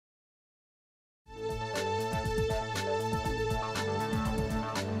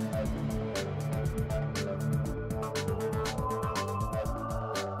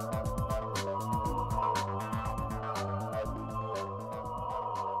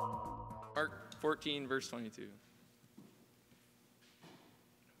14, verse 22.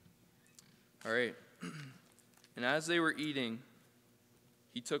 All right. And as they were eating,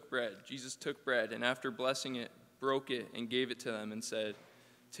 Jesus took bread, and after blessing it, broke it and gave it to them and said,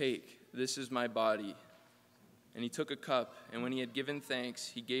 "Take, this is my body." And he took a cup, and when he had given thanks,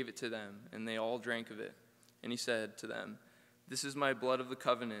 he gave it to them, and they all drank of it. And he said to them, "This is my blood of the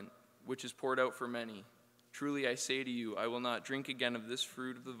covenant, which is poured out for many. Truly I say to you, I will not drink again of this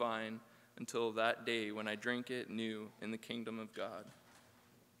fruit of the vine until that day when I drink it new in the kingdom of God."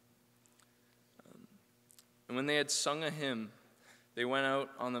 And when they had sung a hymn, they went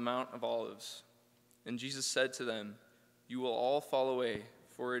out on the Mount of Olives. And Jesus said to them, "You will all fall away,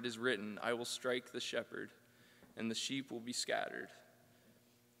 for it is written, I will strike the shepherd, and the sheep will be scattered.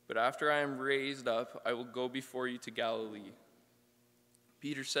 But after I am raised up, I will go before you to Galilee."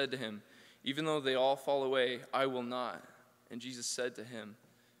 Peter said to him, "Even though they all fall away, I will not." And Jesus said to him,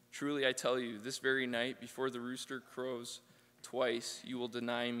 "Truly I tell you, this very night, before the rooster crows twice, you will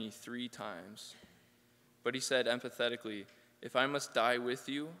deny me 3 times. But he said emphatically, "If I must die with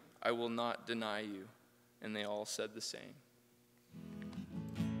you, I will not deny you." And they all said the same.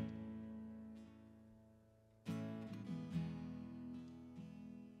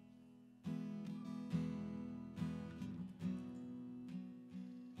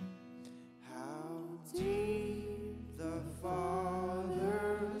 How deep the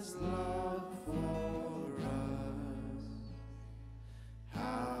Father's love for us,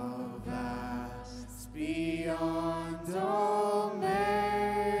 how vast beyond all measure,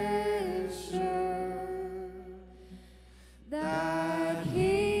 that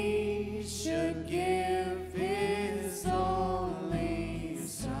he should give his only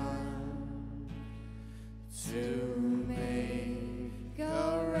Son to make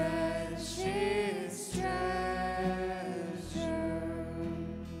a wretch his treasure.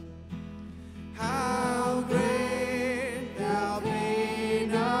 How great the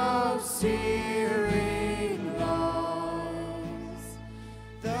pain of searing loss!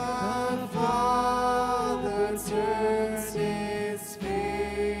 The Father turns his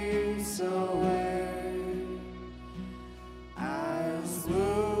face away, as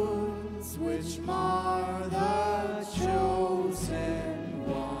wounds which mar the chosen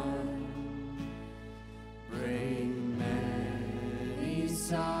one bring many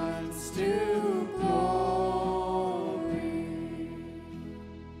sons to glory.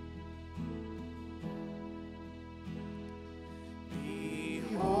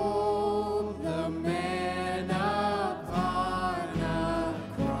 Behold the man upon a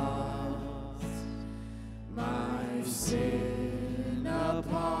cross, my sin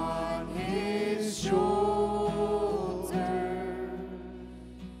upon his shoulder.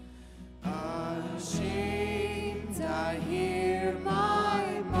 Ashamed I hear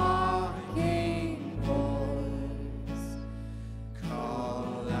my mocking voice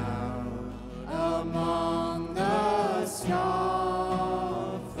call out among the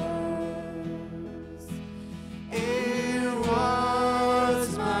scoffers. It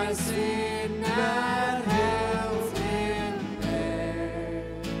was my sin that held him there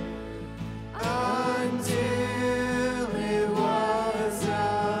until it was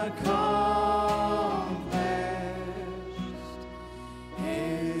accomplished.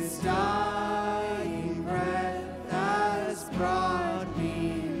 His dying breath has brought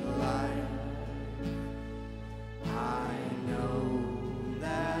me life. I know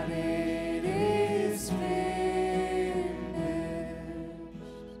that it is finished.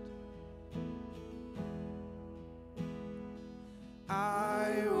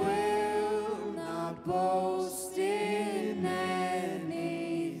 I will not boast in anything,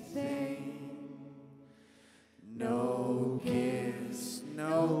 no gifts,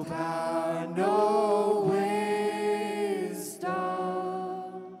 no power, no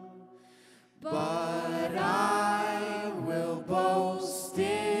wisdom, but I will boast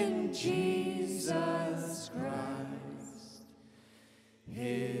in Jesus Christ,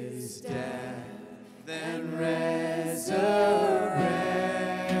 his death and resurrection.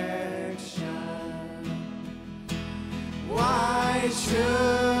 Why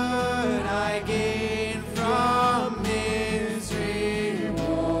should I gain from his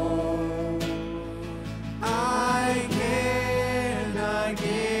reward? I cannot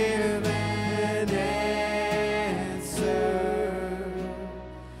give an answer,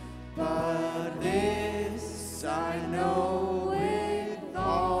 but this I know with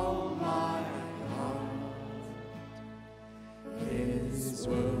all my heart: his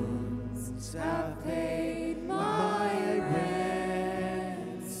wounds have paid my ransom.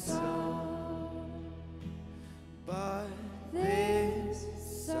 But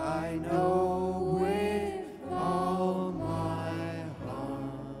this I know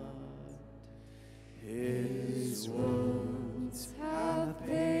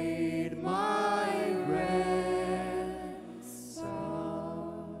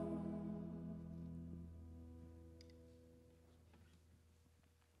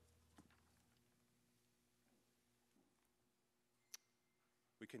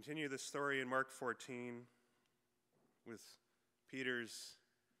continue the story in Mark 14 with Peter's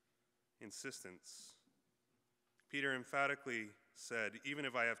insistence. Peter emphatically said, "Even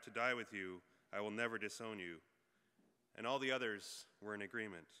if I have to die with you, I will never disown you." And all the others were in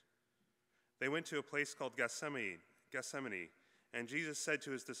agreement. They went to a place called Gethsemane, and Jesus said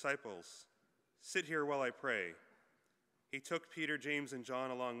to his disciples, "Sit here while I pray." He took Peter, James, and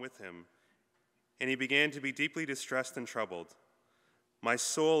John along with him, and he began to be deeply distressed and troubled. "My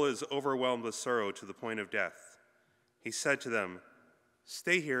soul is overwhelmed with sorrow to the point of death." He said to them,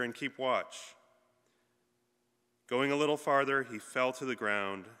 "Stay here and keep watch." Going a little farther, he fell to the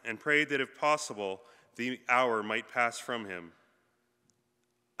ground and prayed that if possible, the hour might pass from him.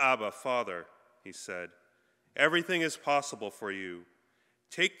 "Abba, Father," he said, "everything is possible for you.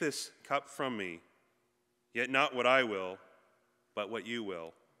 Take this cup from me, yet not what I will, but what you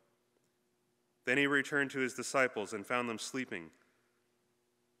will." Then he returned to his disciples and found them sleeping.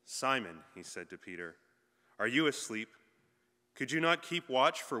 "Simon," he said to Peter, "are you asleep? Could you not keep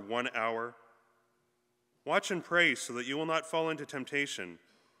watch for 1 hour? Watch and pray so that you will not fall into temptation.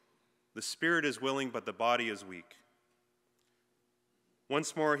 The spirit is willing, but the body is weak."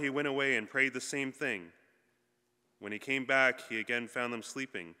 Once more he went away and prayed the same thing. When he came back, he again found them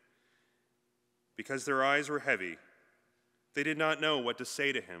sleeping. Because their eyes were heavy, they did not know what to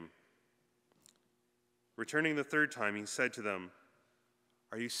say to him. Returning the third time, he said to them,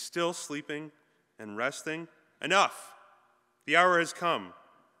 "Are you still sleeping and resting? Enough! The hour has come.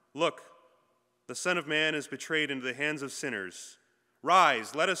 Look, the Son of Man is betrayed into the hands of sinners.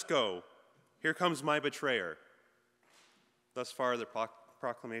 Rise, let us go. Here comes my betrayer." Thus far, the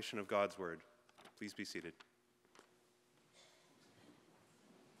proclamation of God's word. Please be seated.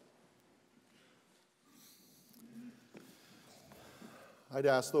 I'd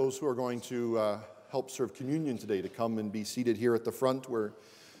ask those who are going to help serve communion today to come and be seated here at the front. We're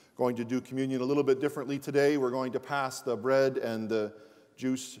going to do communion a little bit differently today. We're going to pass the bread and the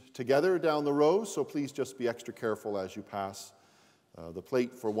juice together down the row, so please just be extra careful as you pass the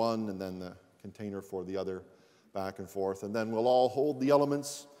plate for one and then the container for the other, back and forth. And then we'll all hold the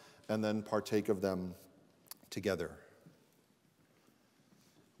elements and then partake of them together.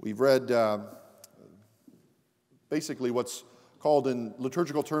 We've read basically what's called in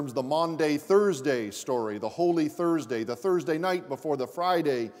liturgical terms the Maundy Thursday story, the Holy Thursday, the Thursday night before the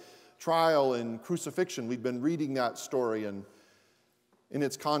Friday trial and crucifixion. We've been reading that story, and in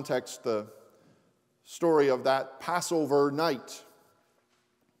its context, the story of that Passover night,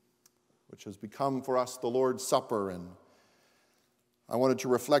 which has become for us the Lord's Supper. And I wanted to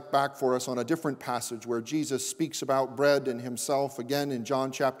reflect back for us on a different passage where Jesus speaks about bread and himself again in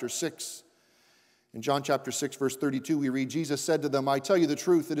John chapter 6. In John chapter 6, verse 32, we read, Jesus said to them, "I tell you the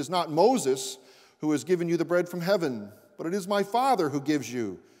truth, it is not Moses who has given you the bread from heaven, but it is my Father who gives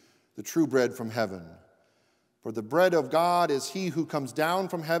you the true bread from heaven. For the bread of God is he who comes down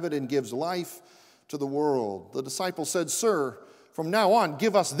from heaven and gives life to the world." The disciples said, "Sir, from now on,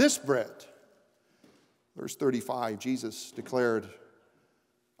 give us this bread." Verse 35, Jesus declared,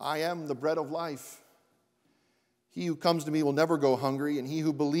 "I am the bread of life. He who comes to me will never go hungry, and he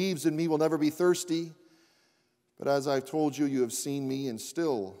who believes in me will never be thirsty. But as I've told you, you have seen me and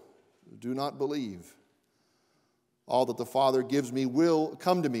still do not believe. All that the Father gives me will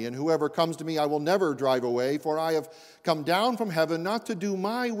come to me, and whoever comes to me I will never drive away, for I have come down from heaven not to do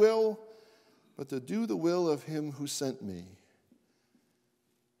my will, but to do the will of him who sent me.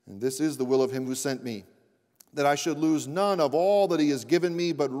 And this is the will of him who sent me, that I should lose none of all that he has given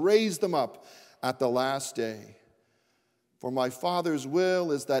me, but raise them up at the last day. For my Father's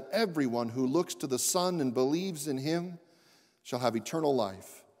will is that everyone who looks to the Son and believes in him shall have eternal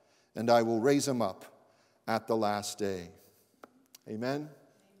life, and I will raise him up at the last day." Amen?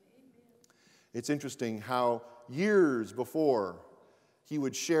 It's interesting how years before he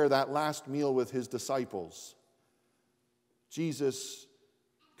would share that last meal with his disciples, Jesus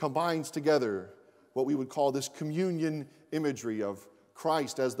combines together what we would call this communion imagery of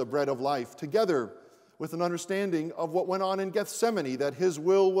Christ as the bread of life, together with an understanding of what went on in Gethsemane, that his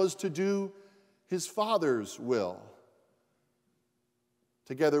will was to do his Father's will.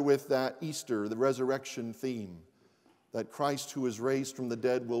 Together with that Easter, the resurrection theme, that Christ who is raised from the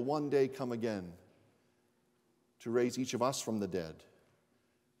dead will one day come again to raise each of us from the dead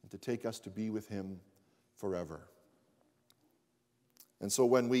and to take us to be with him forever. And so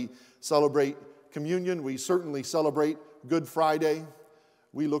when we celebrate communion, we certainly celebrate Good Friday.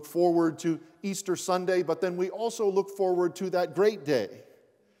 We look forward to Easter Sunday, but then we also look forward to that great day.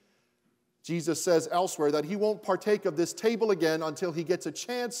 Jesus says elsewhere that he won't partake of this table again until he gets a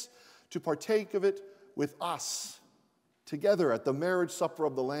chance to partake of it with us together at the marriage supper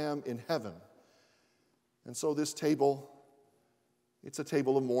of the Lamb in heaven. And so this table, it's a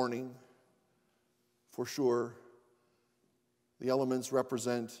table of mourning, for sure. The elements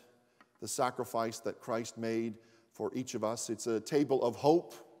represent the sacrifice that Christ made for each of us. It's a table of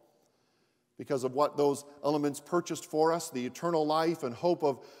hope because of what those elements purchased for us, the eternal life and hope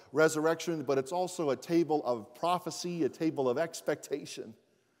of resurrection, but it's also a table of prophecy, a table of expectation,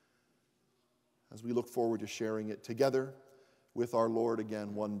 as we look forward to sharing it together with our Lord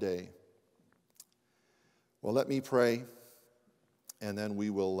again one day. Well, let me pray, and then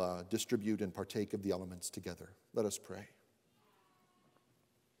we will distribute and partake of the elements together. Let us pray.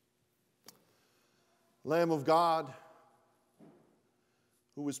 Lamb of God,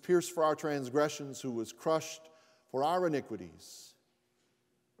 who was pierced for our transgressions, who was crushed for our iniquities.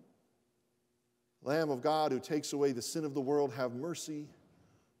 Lamb of God, who takes away the sin of the world, have mercy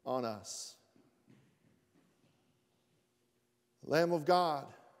on us. Lamb of God,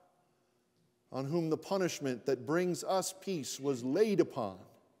 on whom the punishment that brings us peace was laid upon.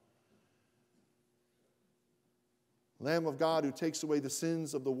 Lamb of God, who takes away the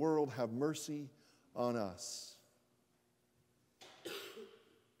sins of the world, have mercy on us.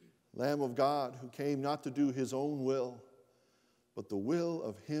 Lamb of God, who came not to do his own will, but the will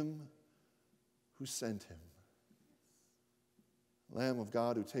of him who sent him. Lamb of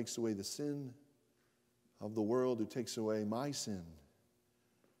God, who takes away the sin of the world, who takes away my sin,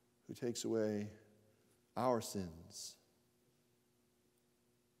 who takes away our sins.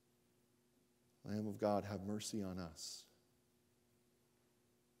 Lamb of God, have mercy on us.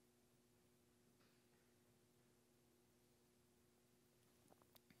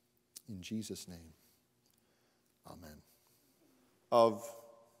 In Jesus' name, amen. Of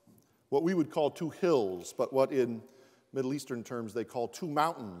what we would call two hills, but what in Middle Eastern terms they call two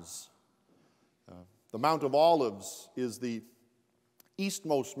mountains. The Mount of Olives is the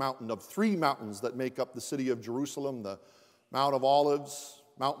eastmost mountain of three mountains that make up the city of Jerusalem: the Mount of Olives,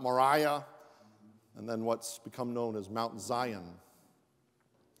 Mount Moriah, and then what's become known as Mount Zion.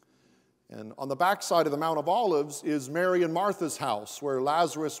 And on the backside of the Mount of Olives is Mary and Martha's house, where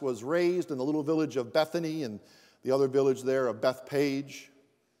Lazarus was raised, in the little village of Bethany, and the other village there of Bethpage.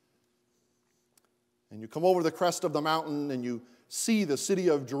 And you come over the crest of the mountain and you see the city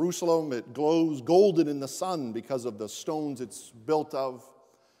of Jerusalem. It glows golden in the sun because of the stones it's built of.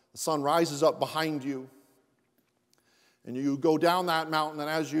 The sun rises up behind you. And you go down that mountain, and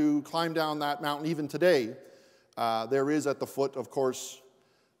as you climb down that mountain, even today, there is at the foot, of course,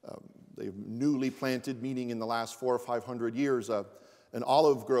 they've newly planted, meaning in the last 400 or 500 years, an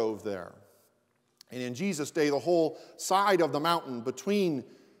olive grove there. And in Jesus' day, the whole side of the mountain between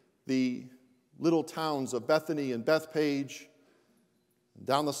the little towns of Bethany and Bethpage,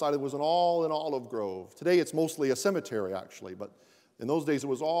 down the side it was an olive grove. Today it's mostly a cemetery, actually, but in those days it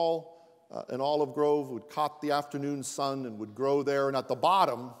was all an olive grove. Would caught the afternoon sun and would grow there. And at the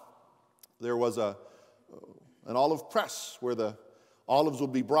bottom there was an olive press where the olives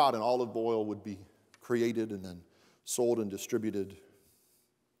would be brought and olive oil would be created and then sold and distributed.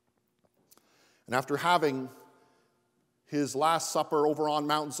 And after having his Last Supper over on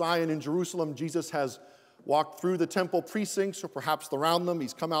Mount Zion in Jerusalem, Jesus has walked through the temple precincts, or perhaps around them.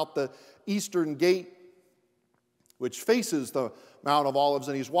 He's come out the eastern gate, which faces the Mount of Olives,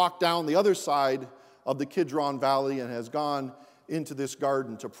 and he's walked down the other side of the Kidron Valley and has gone into this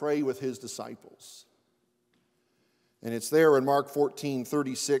garden to pray with his disciples. And it's there in Mark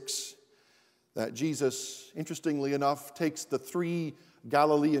 14:36 that Jesus, interestingly enough, takes the three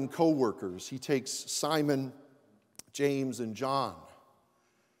Galilean co-workers. He takes Simon, James, and John.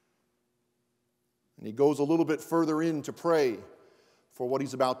 And he goes a little bit further in to pray for what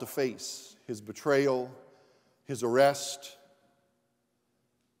he's about to face: his betrayal, his arrest,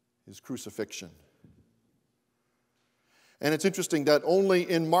 his crucifixion. And it's interesting that only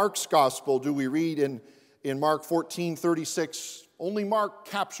in Mark's gospel do we read in Mark 14:36, only Mark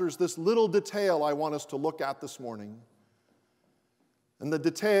captures this little detail I want us to look at this morning. And the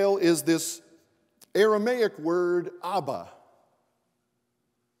detail is this Aramaic word, Abba.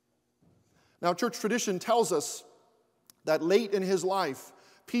 Now, church tradition tells us that late in his life,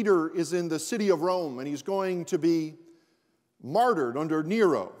 Peter is in the city of Rome, and he's going to be martyred under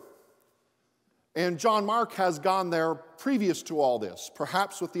Nero. And John Mark has gone there previous to all this,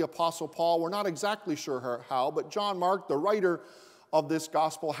 perhaps with the Apostle Paul. We're not exactly sure how, but John Mark, the writer of this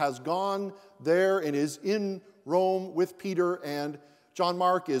gospel, has gone there and is in Rome with Peter. And John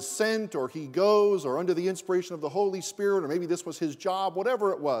Mark is sent, or he goes, or under the inspiration of the Holy Spirit, or maybe this was his job,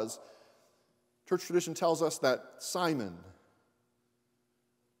 whatever it was. Church tradition tells us that Simon,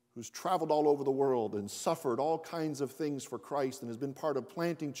 who's traveled all over the world and suffered all kinds of things for Christ and has been part of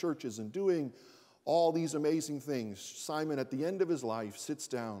planting churches and doing all these amazing things. Simon, at the end of his life, sits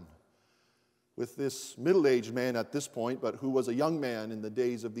down with this middle-aged man at this point, but who was a young man in the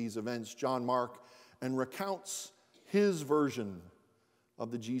days of these events, John Mark, and recounts his version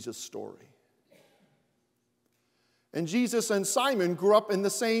of the Jesus story. And Jesus and Simon grew up in the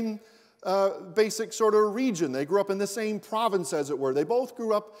same basic sort of region. They grew up in the same province, as it were. They both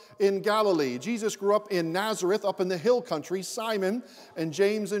grew up in Galilee. Jesus grew up in Nazareth, up in the hill country. Simon and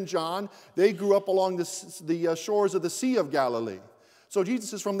James and John, they grew up along the shores of the Sea of Galilee. So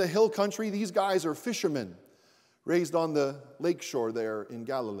Jesus is from the hill country. These guys are fishermen, raised on the lake shore there in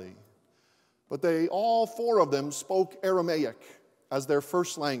Galilee. But all four of them spoke Aramaic as their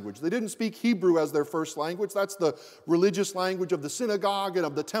first language. They didn't speak Hebrew as their first language. That's the religious language of the synagogue and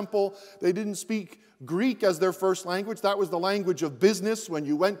of the temple. They didn't speak Greek as their first language. That was the language of business when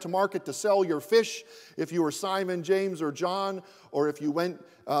you went to market to sell your fish. If you were Simon, James, or John, or if you went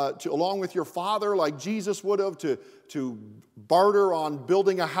along with your father like Jesus would have to barter on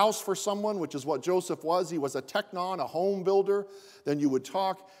building a house for someone, which is what Joseph was. He was a teknon, a home builder. Then you would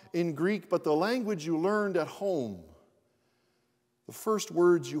talk in Greek, but the language you learned at home, the first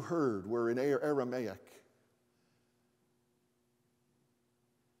words you heard were in Aramaic.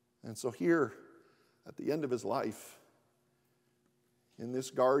 And so here, at the end of his life, in this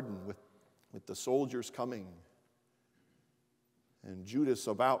garden with the soldiers coming, and Judas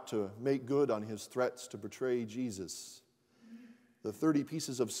about to make good on his threats to betray Jesus, the 30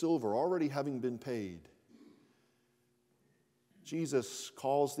 pieces of silver already having been paid, Jesus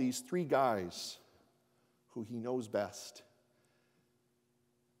calls these three guys who he knows best.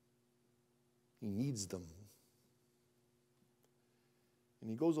 He needs them. And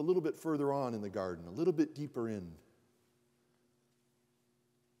he goes a little bit further on in the garden, a little bit deeper in.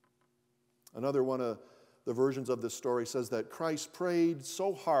 Another one of the versions of this story says that Christ prayed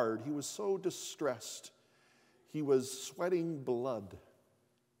so hard, he was so distressed, he was sweating blood.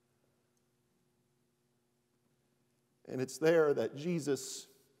 And it's there that Jesus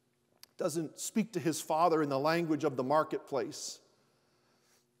doesn't speak to his Father in the language of the marketplace.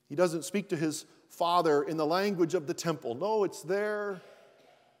 He doesn't speak to his Father in the language of the temple. No, it's there,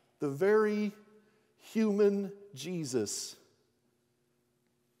 the very human Jesus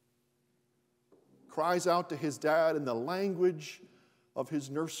cries out to his dad in the language of his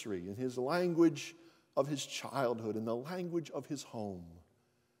nursery, in his language of his childhood, in the language of his home.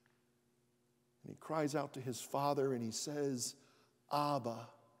 And he cries out to his Father and he says, Abba.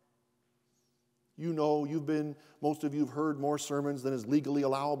 You know, most of you have heard more sermons than is legally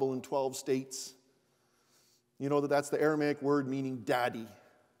allowable in 12 states. You know that that's the Aramaic word meaning daddy. It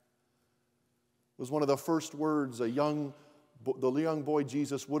was one of the first words the young boy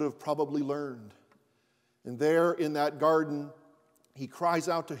Jesus would have probably learned. And there in that garden, he cries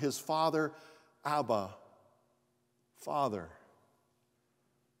out to his Father, Abba, Father.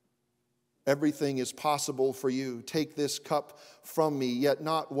 Everything is possible for you. Take this cup from me, yet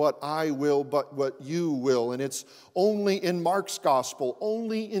not what I will, but what you will. And it's only in Mark's gospel,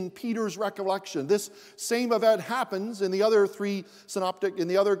 only in Peter's recollection. This same event happens in the other three synoptic, in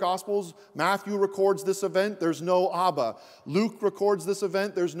the other gospels. Matthew records this event, there's no Abba. Luke records this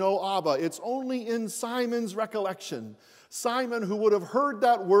event, there's no Abba. It's only in Simon's recollection. Simon, who would have heard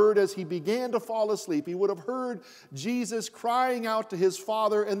that word as he began to fall asleep, he would have heard Jesus crying out to his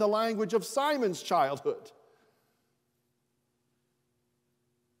Father in the language of Simon's childhood.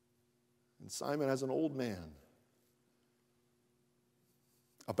 And Simon, as an old man,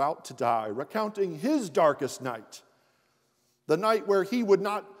 about to die, recounting his darkest night, the night where he would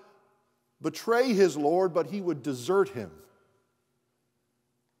not betray his Lord, but he would desert him.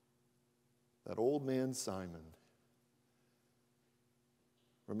 That old man, Simon,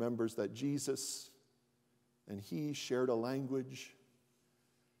 remembers that Jesus and he shared a language,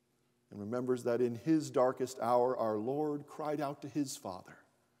 and remembers that in his darkest hour, our Lord cried out to his Father,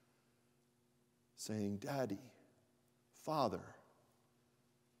 saying, Daddy, Father,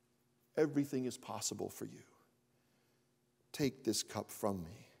 everything is possible for you. Take this cup from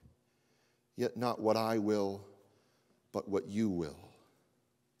me, yet not what I will, but what you will.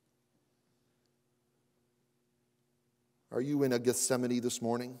 Are you in a Gethsemane this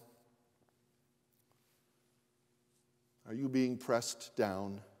morning? Are you being pressed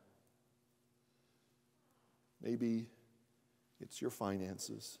down? Maybe it's your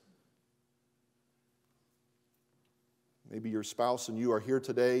finances. Maybe your spouse and you are here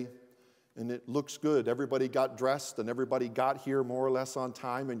today and it looks good. Everybody got dressed and everybody got here more or less on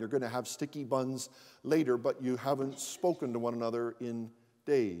time, and you're going to have sticky buns later, but you haven't spoken to one another in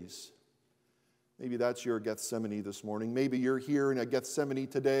days. Maybe that's your Gethsemane this morning. Maybe you're here in a Gethsemane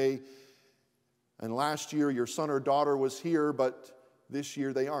today, and last year your son or daughter was here, but this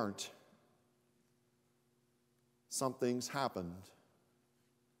year they aren't. Something's happened.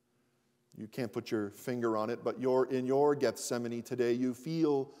 You can't put your finger on it, but you're in your Gethsemane today. You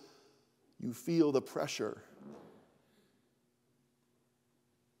feel the pressure.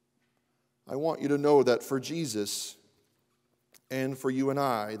 I want you to know that for Jesus and for you and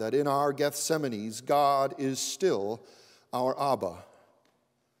I, that in our Gethsemanes, God is still our Abba.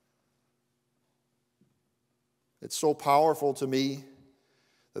 It's so powerful to me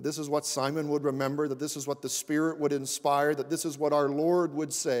that this is what Simon would remember, that this is what the Spirit would inspire, that this is what our Lord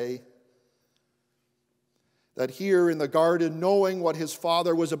would say. That here in the garden, knowing what his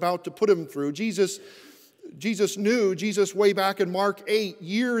Father was about to put him through, Jesus knew, way back in Mark 8,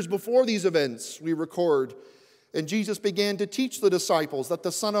 years before these events, we record, and Jesus began to teach the disciples that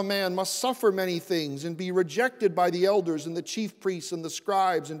the Son of Man must suffer many things and be rejected by the elders and the chief priests and the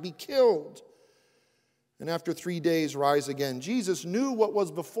scribes and be killed, and after 3 days rise again. Jesus knew what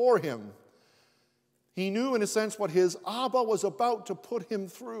was before him. He knew, in a sense, what his Abba was about to put him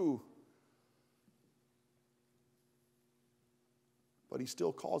through. But he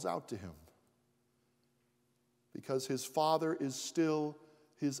still calls out to him because his Father is still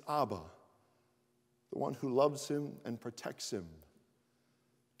his Abba, the one who loves him and protects him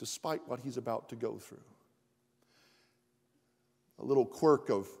despite what he's about to go through. A little quirk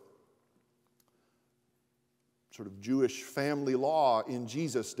of sort of Jewish family law in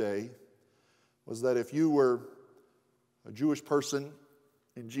Jesus' day was that if you were a Jewish person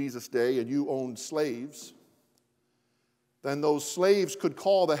in Jesus' day and you owned slaves, then those slaves could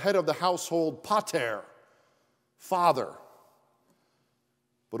call the head of the household pater, father.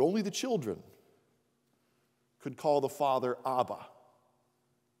 But only the children could call the father Abba.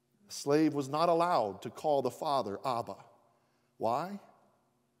 A slave was not allowed to call the father Abba. Why?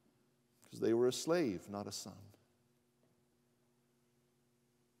 Because they were a slave, not a son.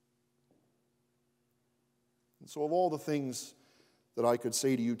 And so of all the things that I could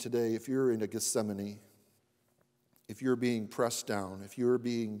say to you today, if you're in a Gethsemane, if you're being pressed down, if you're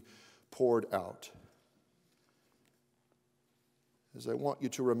being poured out, is I want you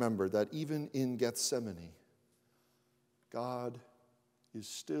to remember that even in Gethsemane, God is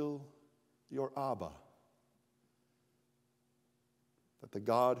still your Abba. That the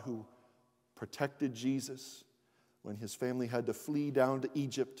God who protected Jesus when his family had to flee down to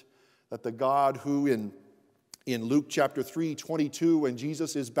Egypt, that the God who in Luke chapter 3:22, when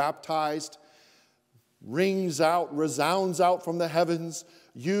Jesus is baptized, resounds out from the heavens,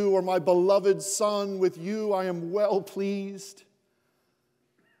 "You are my beloved Son, with you I am well pleased."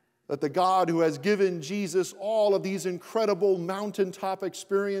 That the God who has given Jesus all of these incredible mountaintop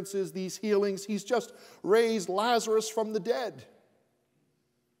experiences, these healings, he's just raised Lazarus from the dead.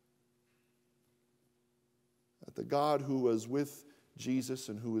 That the God who was with Jesus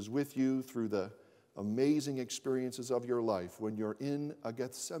and who is with you through the amazing experiences of your life, when you're in a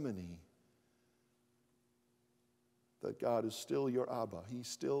Gethsemane, that God is still your Abba. He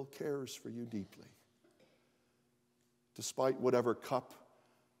still cares for you deeply, despite whatever cup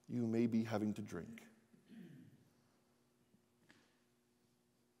you may be having to drink.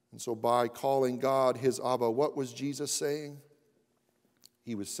 And so by calling God his Abba, what was Jesus saying?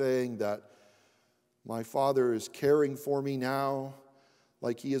 He was saying that my Father is caring for me now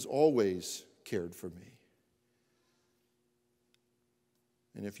like he has always cared for me.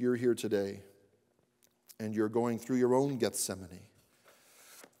 And if you're here today and you're going through your own Gethsemane,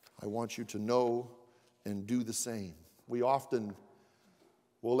 I want you to know and do the same. We often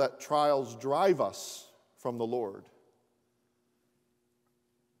will let trials drive us from the Lord.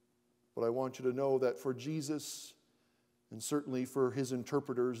 But I want you to know that for Jesus, and certainly for his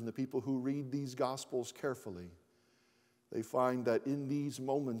interpreters and the people who read these Gospels carefully, they find that in these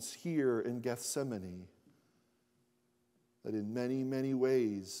moments here in Gethsemane, that in many, many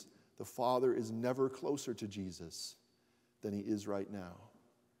ways, the Father is never closer to Jesus than he is right now.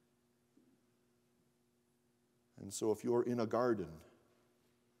 And so if you're in a garden,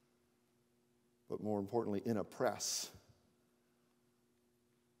 but more importantly, in a press,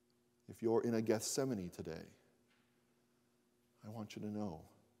 if you're in a Gethsemane today, I want you to know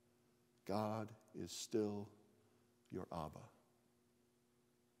God is still your Abba.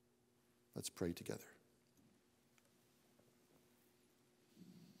 Let's pray together.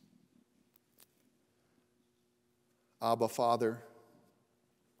 Abba, Father,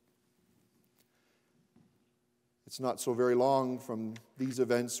 it's not so very long from these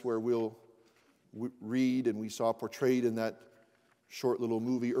events where we'll read and we saw portrayed in that short little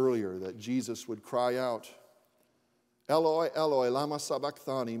movie earlier that Jesus would cry out, Eloi, Eloi, lama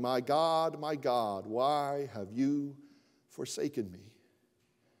sabachthani, my God, why have you forsaken me?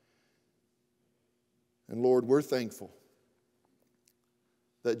 And Lord, we're thankful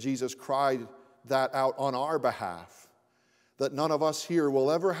that Jesus cried that out on our behalf, that none of us here will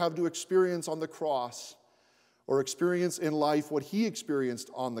ever have to experience on the cross or experience in life what he experienced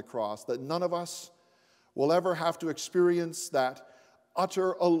on the cross, that none of us will ever have to experience that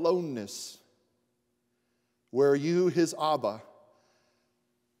utter aloneness where you, his Abba,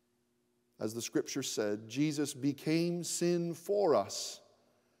 as the scripture said, Jesus became sin for us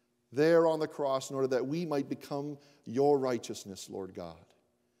there on the cross in order that we might become your righteousness, Lord God.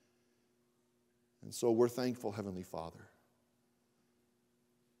 And so we're thankful, Heavenly Father,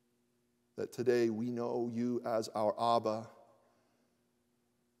 that today we know you as our Abba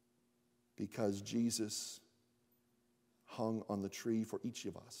because Jesus hung on the tree for each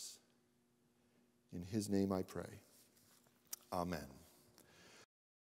of us. In his name I pray. Amen.